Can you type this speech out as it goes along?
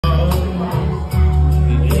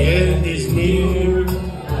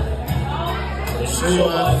show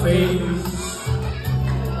my face,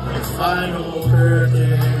 the final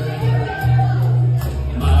curtain.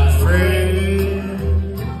 My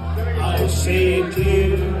friend, I'll say it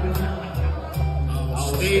clear,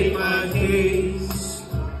 I'll state my case,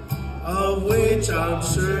 of which I'm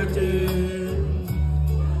certain.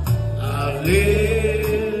 I've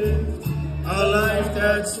lived a life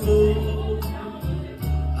that's full,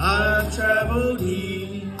 I've traveled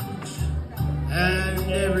each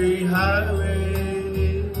and every highway,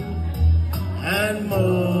 and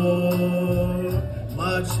more,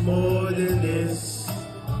 much more than this,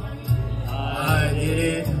 I did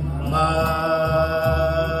it my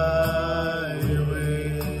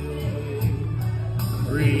way.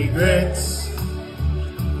 Regrets,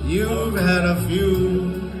 you've had a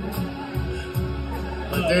few,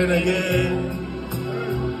 but then again,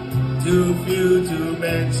 too few to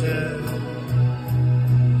mention.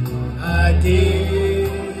 I did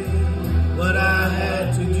what I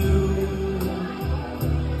had to do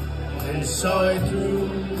and saw it through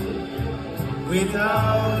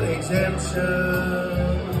without exemption.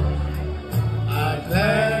 I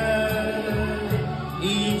planned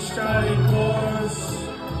each starting course,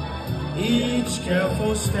 each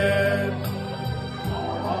careful step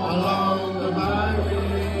along the byway,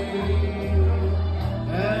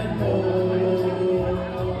 and more,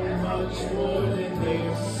 much more than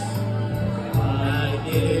this, I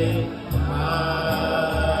did it my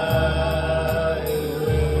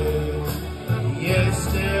way. Yes,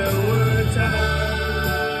 there were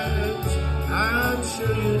times, I'm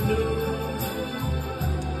sure you knew,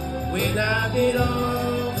 when I bit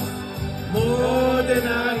off more than I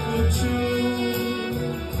could chew.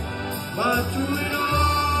 But through it all,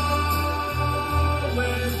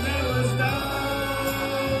 when there was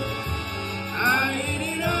doubt, I ate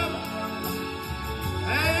it up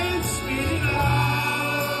and spit it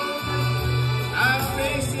out. I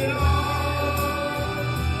faced it all,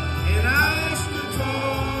 and I stood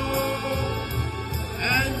tall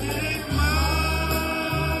and did it my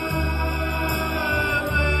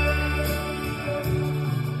way.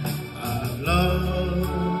 I've loved,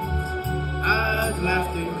 I've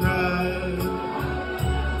laughed and cried,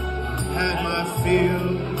 I've had my fill,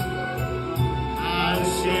 my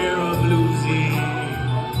share of losing.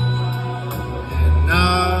 And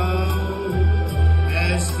now,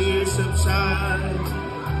 as fear subsides,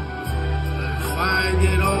 I find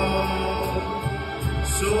it all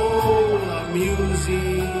so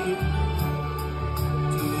amusing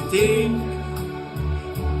to think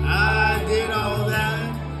I did all that,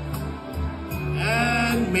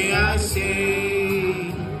 and may I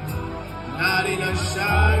say, not in a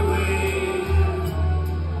shy way.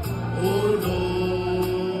 Oh no,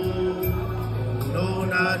 no,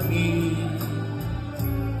 not me.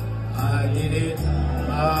 I did it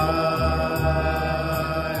my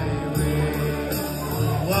way.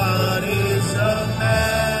 What is a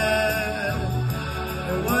man,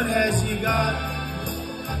 and what has he got,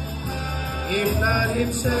 if not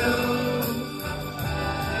himself?